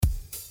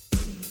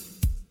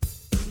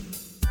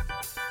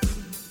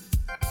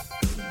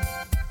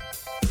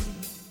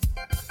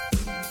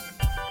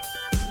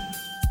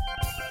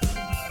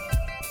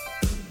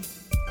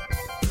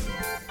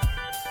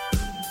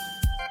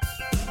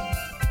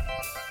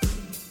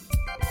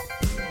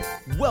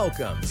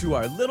Welcome to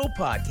our little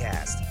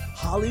podcast,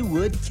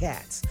 Hollywood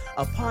Cats,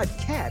 a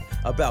podcat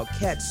about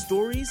cat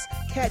stories,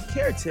 cat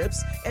care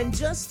tips, and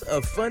just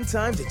a fun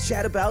time to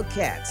chat about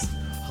cats.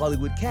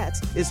 Hollywood Cats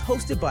is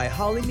hosted by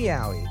Holly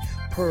Meowie,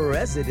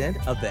 president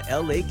of the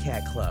LA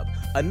Cat Club,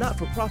 a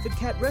not-for-profit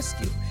cat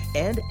rescue,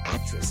 and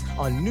actress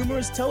on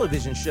numerous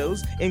television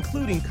shows,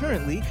 including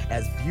currently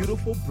as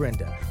Beautiful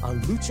Brenda on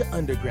Lucha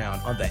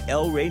Underground on the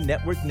El Rey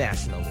Network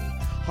nationally.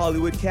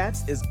 Hollywood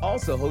Cats is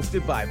also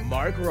hosted by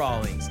Mark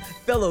Rawlings,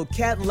 fellow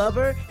cat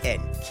lover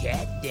and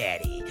cat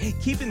daddy,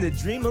 keeping the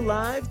dream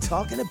alive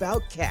talking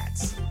about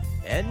cats.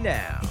 And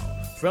now,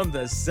 from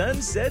the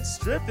Sunset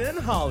Strip in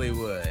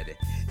Hollywood,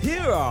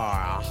 here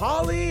are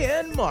Holly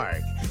and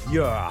Mark,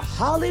 your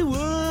Hollywood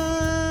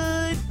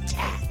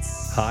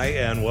Cats. Hi,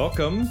 and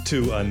welcome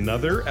to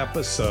another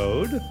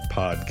episode,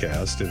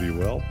 podcast, if you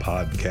will,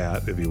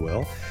 podcat, if you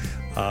will,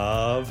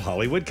 of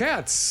Hollywood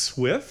Cats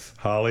with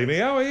Holly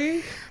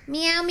Meowie.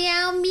 Meow,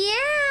 meow,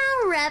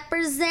 meow,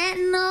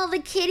 representing all the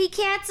kitty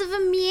cats of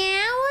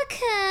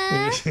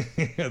Meowica.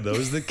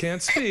 Those that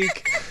can't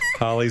speak,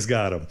 Holly's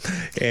got them.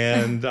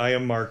 And I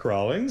am Mark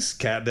Rawlings,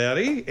 cat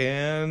daddy,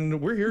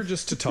 and we're here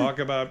just to talk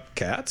about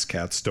cats,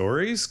 cat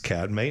stories,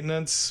 cat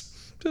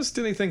maintenance, just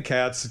anything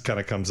cats. It kind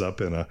of comes up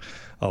in a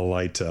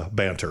light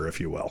banter, if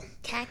you will.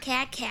 Cats.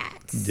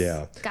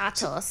 Yeah.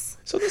 Gatos.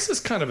 So this is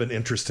kind of an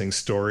interesting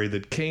story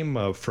that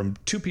came from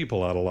two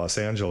people out of Los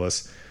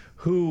Angeles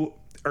who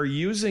are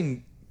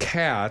using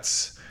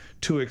cats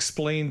to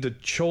explain to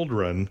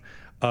children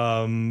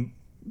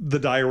the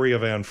Diary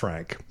of Anne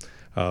Frank,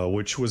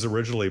 which was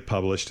originally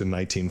published in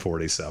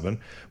 1947.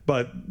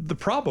 But the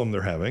problem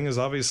they're having is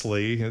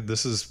obviously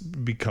this is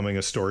becoming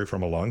a story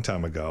from a long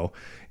time ago,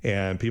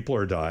 and people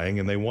are dying,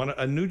 and they want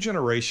a new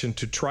generation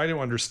to try to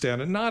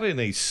understand it, not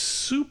in a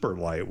super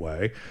light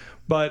way,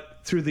 but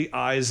through the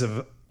eyes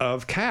of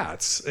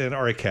cats,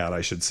 or a cat, I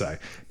should say.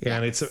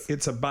 And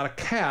it's about a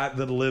cat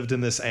that lived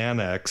in this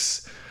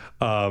annex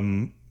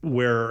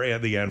where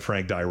the Anne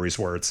Frank diaries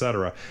were,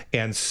 etc.,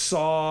 and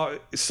saw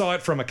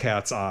it from a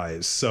cat's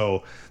eyes.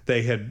 So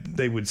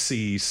they would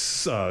see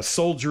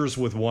soldiers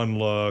with one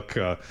look,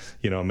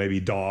 maybe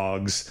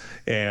dogs,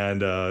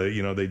 and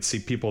they'd see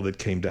people that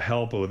came to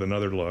help with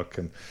another look.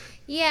 And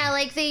yeah,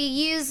 like they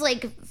use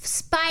like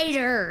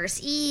spiders.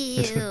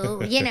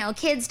 Ew.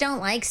 Kids don't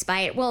like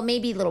spiders. Well,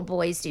 maybe little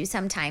boys do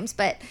sometimes,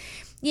 but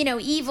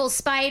evil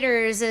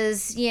spiders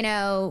as,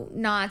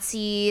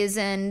 Nazis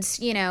and,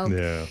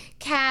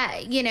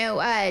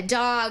 cat,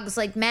 dogs,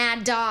 like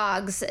mad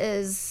dogs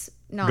as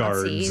Nazis.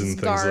 Guards and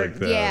things like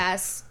that.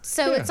 Yes.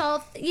 So it's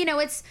all,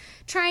 it's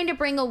trying to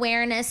bring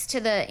awareness to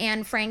the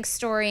Anne Frank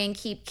story and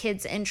keep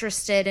kids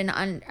interested in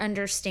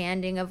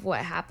understanding of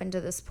what happened to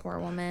this poor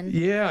woman.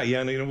 Yeah.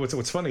 And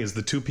what's funny is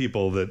the two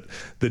people that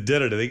did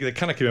it, they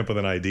kind of came up with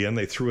an idea and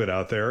they threw it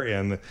out there,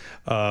 and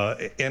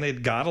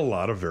it got a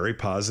lot of very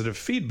positive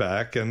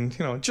feedback, and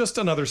just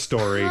another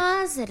story.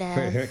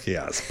 Positive.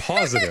 Yes,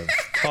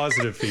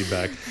 positive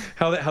feedback.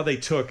 How they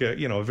took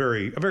a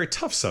very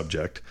tough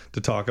subject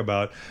to talk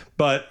about,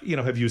 but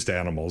have used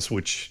animals,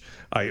 which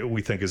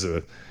we think is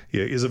a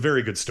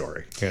very good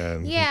story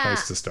and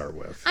nice to start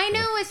with. I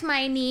know with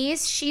my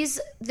niece, she's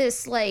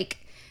this like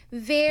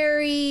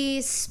very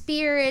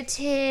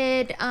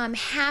spirited,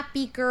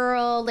 happy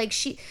girl. Like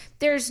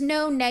there's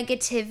no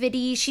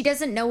negativity. She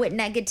doesn't know what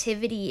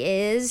negativity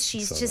is.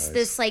 She's so just nice.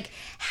 This like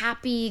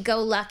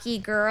happy-go-lucky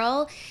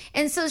girl.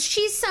 And so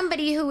she's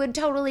somebody who would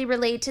totally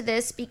relate to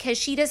this because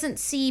she doesn't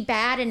see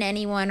bad in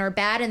anyone or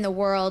bad in the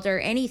world or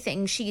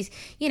anything. She's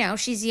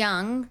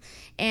young.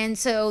 And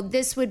so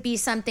this would be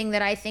something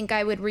that I think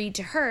I would read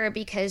to her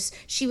because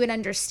she would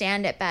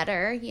understand it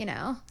better,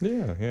 Yeah.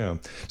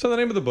 So the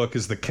name of the book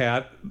is The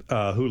Cat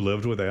Who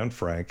Lived with Anne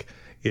Frank.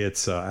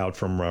 It's out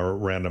from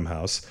Random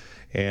House,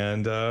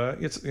 and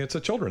it's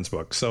a children's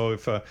book. So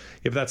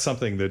if that's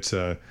something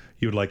that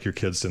you'd like your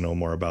kids to know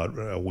more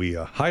about, we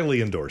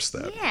highly endorse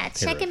that. Yeah,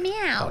 check them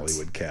out.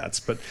 Hollywood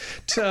Cats. But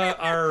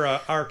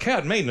our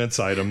cat maintenance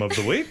item of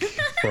the week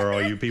for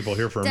all you people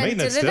here for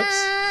maintenance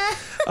tips.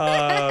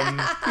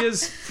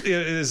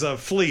 Is a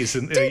fleece.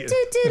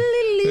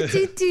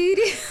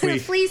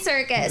 Flea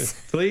circus.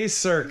 Flea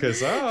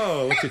circus.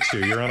 Oh, look at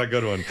you. You're on a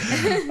good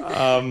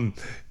one.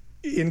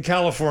 In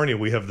California,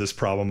 we have this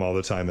problem all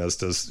the time, as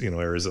does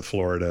areas of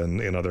Florida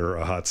and in other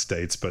hot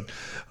states. But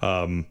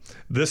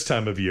this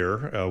time of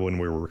year, when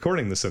we were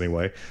recording this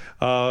anyway,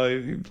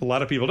 a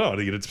lot of people don't.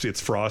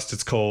 It's frost,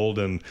 it's cold,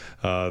 and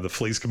the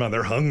fleas come out.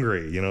 They're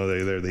hungry.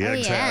 The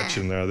eggs hatch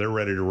and they're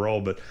ready to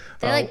roll. But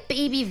they're like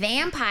baby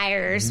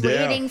vampires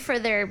waiting for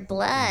their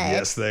blood.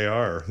 Yes, they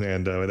are,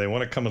 and they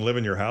want to come and live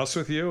in your house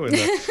with you. And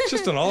it's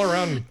just an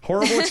all-around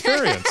horrible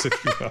experience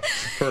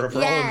for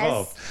all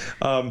involved.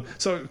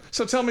 So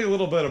tell me a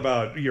little bit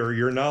about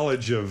your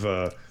knowledge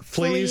of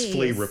fleas,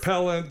 flea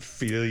repellent,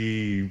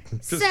 fleas.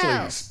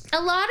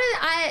 A lot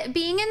of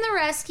being in the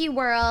rescue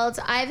world,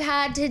 I've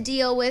had to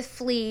deal with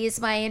fleas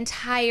my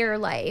entire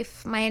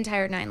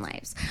 9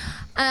 lives.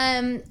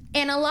 And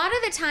a lot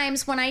of the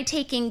times when I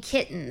take in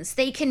kittens,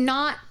 they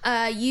cannot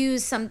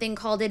use something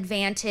called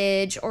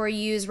Advantage or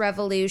use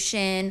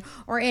Revolution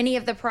or any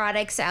of the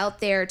products out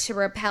there to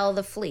repel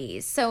the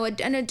fleas. So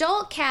an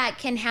adult cat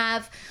can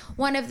have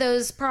one of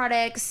those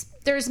products.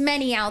 There's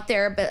many out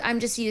there, but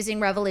I'm just using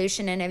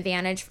Revolution and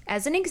Advantage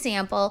as an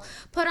example,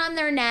 put on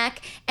their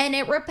neck, and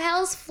it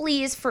repels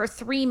fleas for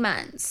 3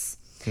 months.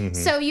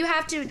 So you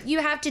have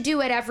to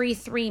do it every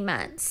 3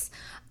 months.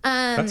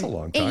 That's a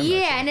long time. Yeah,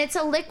 actually. and it's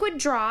a liquid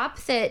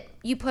drop that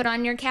you put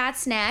on your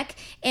cat's neck,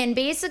 and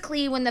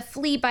basically when the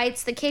flea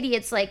bites the kitty,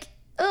 it's like,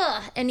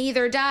 ugh, and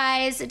either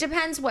dies, it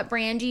depends what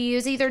brand you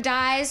use, either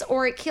dies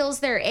or it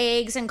kills their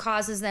eggs and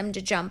causes them to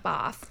jump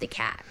off the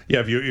cat.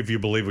 Yeah, if you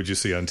believe what you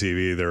see on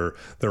TV,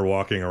 they're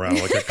walking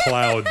around like a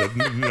cloud that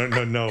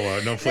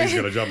no flea's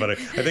gonna jump on it.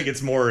 I think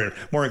it's more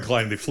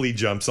inclined the flea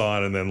jumps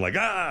on and then like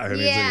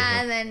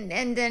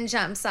and then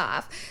jumps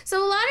off.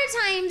 So a lot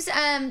of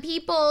times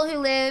people who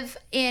live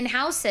in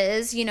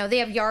houses, they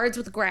have yards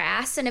with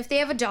grass, and if they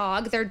have a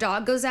dog, their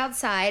dog goes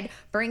outside,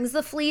 brings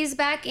the fleas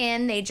back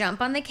in, they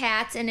jump on the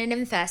cats, and it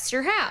infests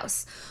your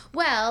house.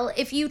 Well,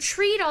 if you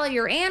treat all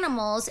your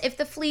animals, if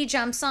the flea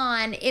jumps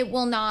on, it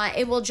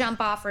will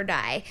jump off or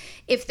die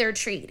if they're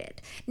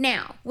treated.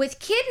 Now, with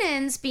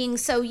kittens being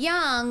so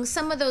young,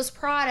 some of those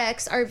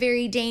products are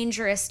very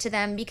dangerous to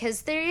them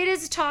because it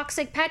is a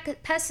toxic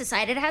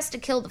pesticide. It has to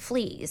kill the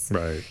fleas.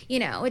 Right.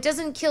 It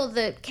doesn't kill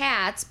the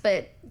cats,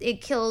 but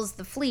it kills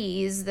the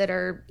fleas that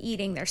are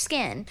eating their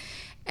skin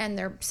and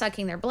they're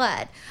sucking their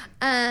blood.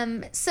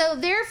 So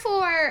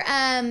therefore,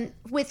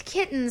 with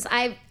kittens,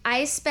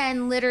 I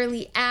spend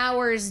literally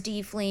hours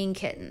defleeing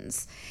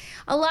kittens.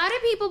 A lot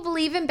of people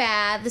believe in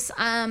baths.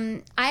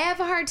 I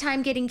have a hard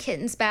time getting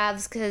kittens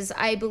baths because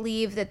I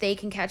believe that they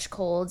can catch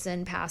colds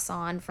and pass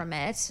on from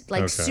it,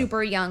 like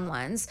super young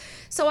ones.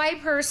 So I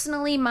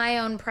personally, my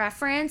own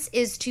preference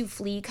is to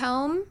flea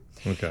comb.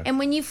 Okay. And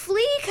when you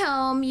flea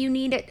comb, you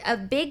need a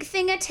big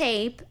thing of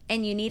tape,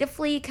 and you need a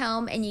flea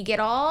comb, and you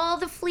get all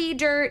the flea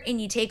dirt, and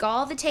you take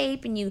all the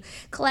tape, and you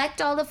collect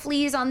all the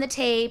fleas on the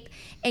tape,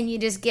 and you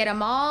just get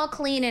them all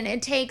clean. And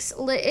it takes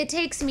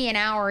me an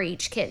hour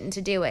each kitten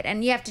to do it,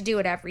 and you have to do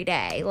it every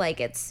day. Like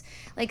it's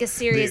like a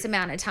serious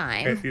amount of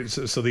time.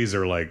 So these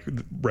are like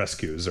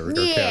rescues or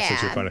cats that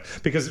you're finding,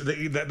 because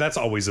that's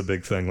always a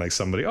big thing. Like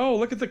somebody, oh,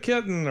 look at the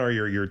kitten, or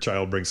your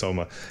child brings home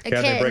a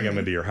cat, they bring him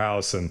into your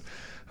house, and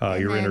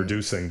you're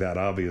introducing that,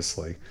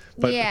 obviously.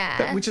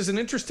 But which is an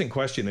interesting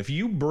question. If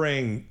you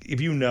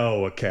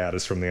know a cat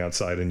is from the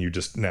outside and you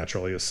just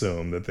naturally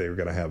assume that they're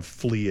going to have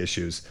flea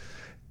issues,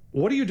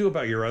 what do you do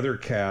about your other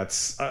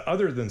cats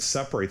other than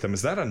separate them?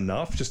 Is that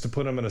enough just to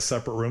put them in a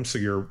separate room so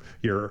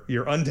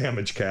your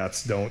undamaged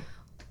cats don't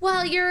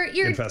you're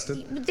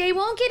infested? They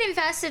won't get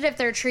infested if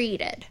they're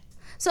treated.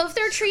 So if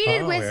they're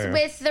treated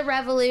with the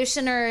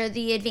Revolution or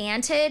the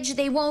Advantage,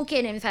 they won't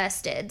get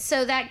infested.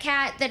 So that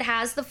cat that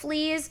has the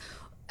fleas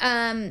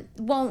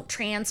won't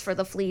transfer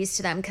the fleas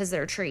to them because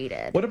they're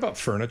treated. What about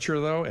furniture,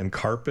 though, and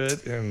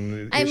carpet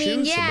and I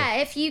mean,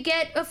 if you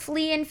get a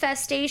flea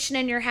infestation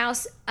in your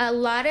house, a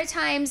lot of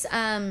times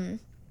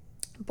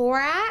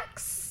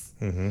borax,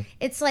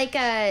 it's like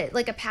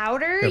a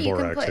powder. You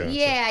borax, can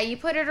put you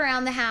put it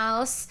around the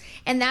house,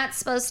 and that's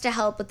supposed to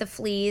help with the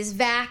fleas.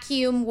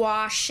 Vacuum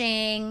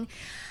washing.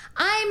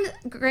 I'm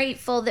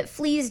grateful that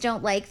fleas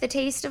don't like the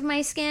taste of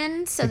my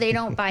skin, so they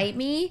don't bite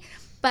me.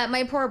 But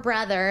my poor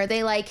brother,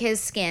 they like his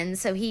skin,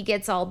 so he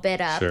gets all bit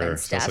up and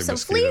stuff. Like so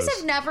fleas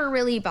have never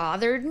really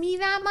bothered me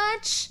that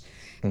much.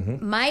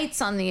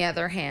 Mites, on the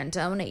other hand,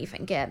 don't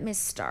even get me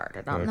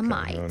started on the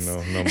mites.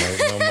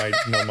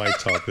 No mite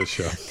talk this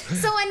show.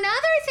 So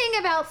another thing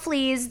about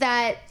fleas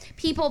that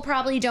people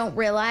probably don't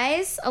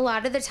realize a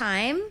lot of the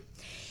time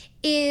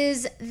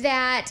is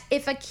that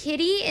if a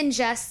kitty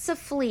ingests a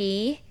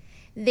flea,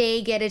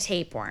 they get a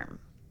tapeworm.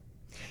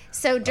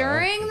 So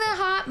during the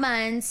hot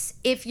months,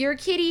 if your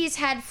kitties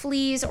had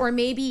fleas, or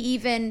maybe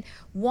even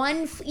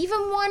one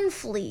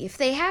flea, if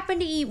they happen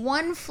to eat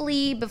one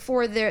flea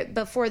before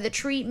the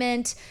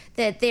treatment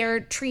that they're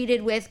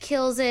treated with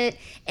kills it,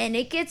 and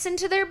it gets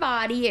into their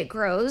body, it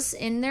grows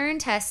in their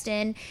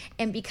intestine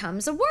and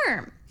becomes a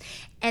worm.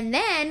 And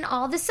then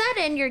all of a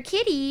sudden, your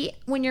kitty,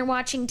 when you're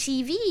watching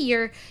TV,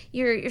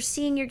 you're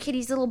seeing your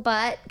kitty's little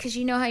butt, because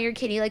you know how your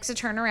kitty likes to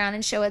turn around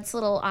and show its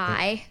little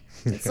eye.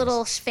 Its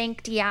little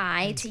sphincty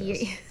eye to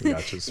you.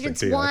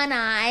 It's one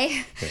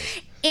eye.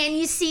 Yes. And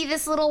you see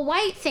this little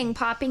white thing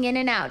popping in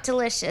and out.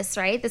 Delicious,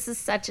 right? This is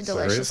such a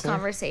delicious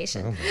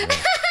conversation.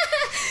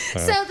 Oh,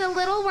 so the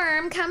little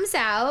worm comes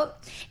out,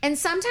 and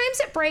sometimes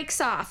it breaks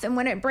off. And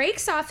when it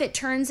breaks off, it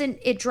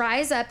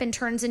dries up and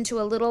turns into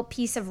a little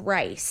piece of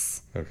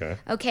rice.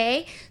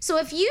 Okay? So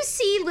if you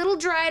see little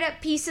dried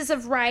up pieces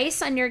of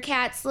rice on your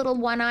cat's little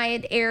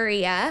one-eyed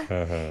area,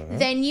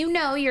 then you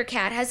know your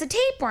cat has a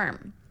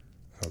tapeworm.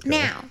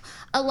 Now,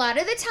 a lot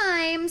of the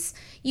times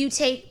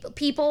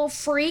people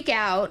freak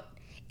out.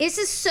 This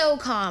is so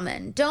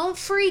common. Don't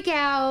freak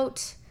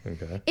out.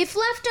 If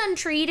left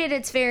untreated,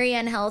 it's very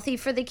unhealthy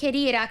for the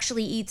kitty. It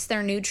actually eats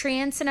their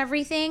nutrients and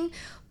everything.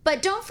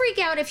 But don't freak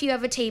out if you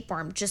have a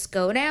tapeworm. Just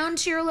go down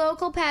to your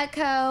local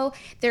Petco.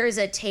 There is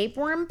a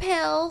tapeworm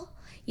pill.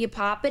 You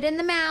pop it in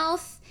the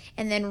mouth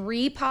and then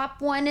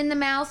re-pop one in the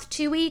mouth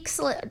 2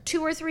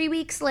 or 3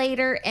 weeks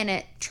later, and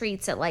it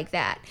treats it like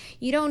that.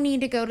 You don't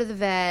need to go to the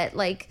vet.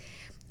 Like,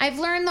 I've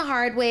learned the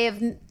hard way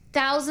of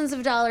thousands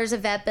of dollars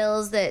of vet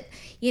bills that,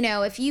 you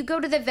know, if you go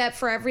to the vet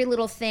for every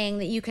little thing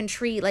that you can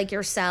treat like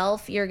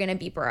yourself, you're going to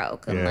be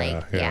broke.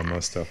 Yeah,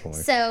 most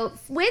definitely. So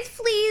with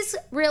fleas,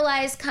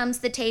 realize comes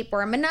the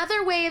tapeworm.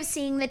 Another way of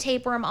seeing the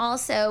tapeworm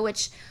also,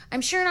 which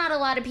I'm sure not a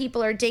lot of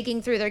people are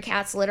digging through their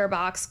cat's litter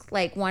box,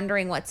 like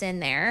wondering what's in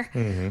there.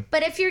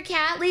 But if your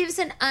cat leaves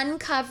an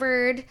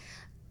uncovered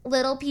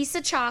little piece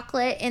of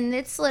chocolate in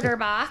its litter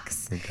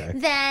box,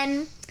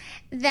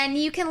 then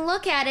you can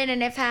look at it,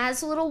 and if it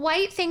has little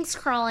white things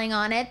crawling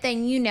on it,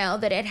 then you know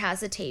that it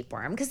has a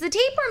tapeworm. Because the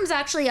tapeworm is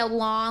actually a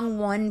long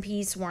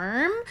one-piece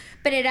worm,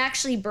 but it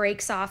actually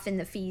breaks off in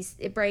the feast.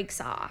 It breaks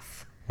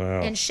off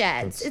and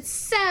sheds. It's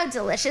so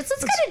delicious.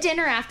 Let's go to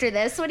dinner after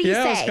this. What do you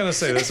say? Yeah, I was going to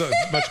say, this is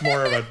much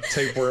more about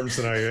tapeworms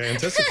than I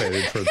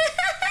anticipated for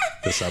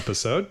this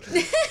episode.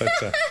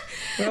 But,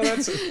 well,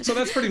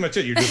 that's pretty much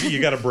it.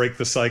 You got to break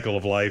the cycle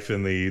of life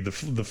in the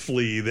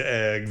flea, the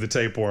egg, the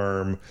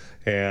tapeworm,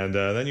 and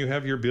then you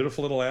have your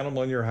beautiful little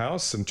animal in your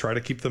house, and try to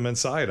keep them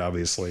inside.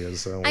 Obviously,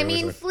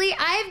 flea.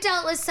 I've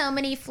dealt with so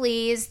many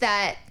fleas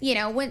that, you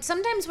know,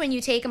 sometimes when you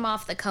take them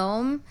off the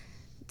comb,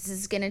 this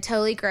is gonna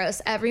totally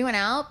gross everyone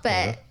out,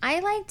 but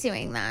I like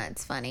doing that.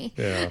 It's funny.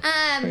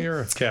 Yeah,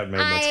 you're a cat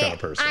maintenance kind of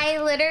person.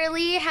 I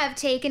literally have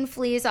taken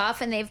fleas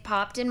off, and they've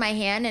popped in my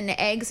hand, and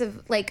eggs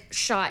have like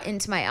shot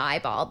into my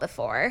eyeball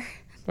before.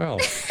 Well,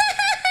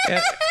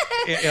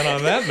 and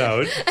on that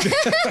note,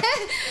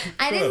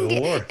 I didn't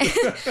get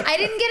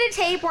a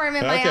tapeworm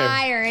in my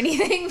eye or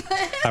anything.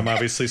 But I'm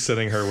obviously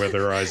sitting here with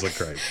her eyes look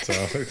great, so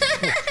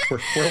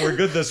we're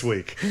good this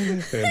week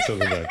into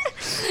the day.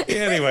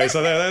 Anyway,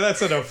 so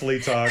that's enough flea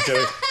talk.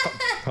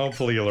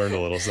 Hopefully you learned a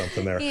little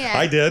something there. Yeah.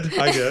 I did,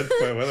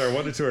 whether I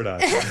wanted to or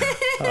not.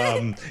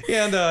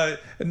 And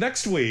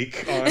next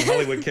week on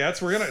Hollywood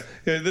Cats, we're gonna.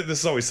 This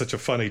is always such a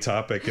funny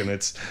topic, and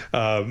it's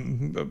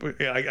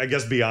I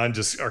guess beyond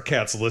just our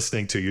cats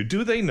listening to you.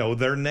 Do they know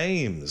their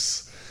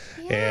names?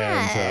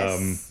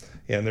 Yes.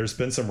 And there's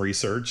been some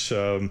research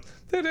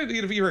that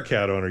if you're a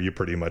cat owner, you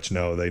pretty much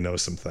know they know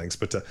some things.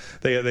 But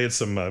they had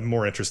some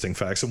more interesting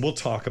facts, and we'll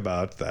talk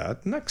about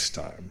that next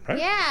time, right?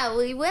 Yeah,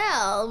 we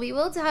will. We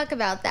will talk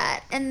about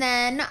that. And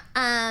then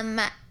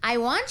I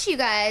want you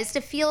guys to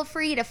feel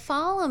free to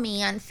follow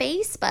me on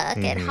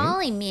Facebook at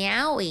Holly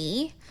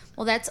Meowie.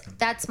 Well,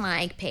 that's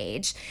my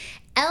page.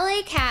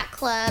 LA Cat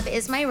Club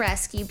is my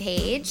rescue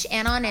page,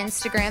 and on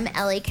Instagram,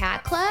 LA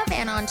Cat Club,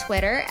 and on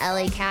Twitter,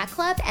 LA Cat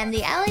Club, and the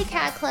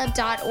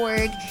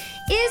LACatClub.org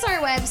is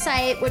our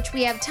website, which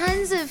we have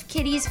tons of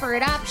kitties for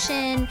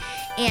adoption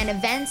and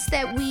events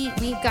that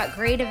we've got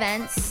great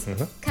events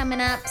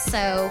coming up.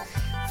 So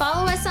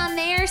follow us on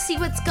there, see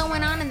what's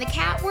going on in the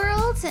cat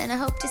world, and I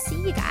hope to see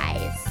you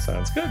guys.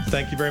 Sounds good.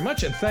 Thank you very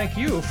much, and thank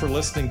you for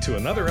listening to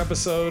another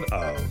episode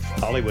of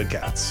Hollywood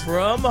Cats.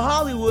 From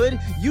Hollywood,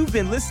 you've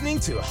been listening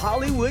to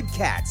Hollywood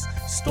Cats,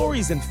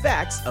 stories and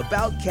facts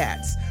about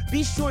cats.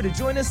 Be sure to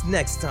join us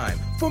next time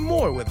for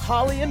more with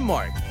Holly and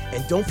Mark.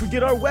 And don't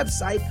forget our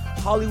website,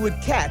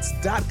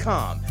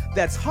 HollywoodCats.com.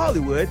 That's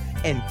Hollywood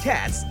and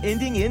cats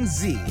ending in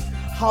Z.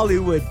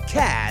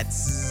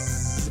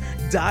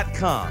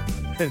 HollywoodCats.com.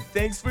 And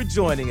thanks for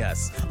joining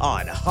us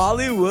on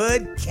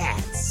Hollywood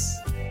Cats.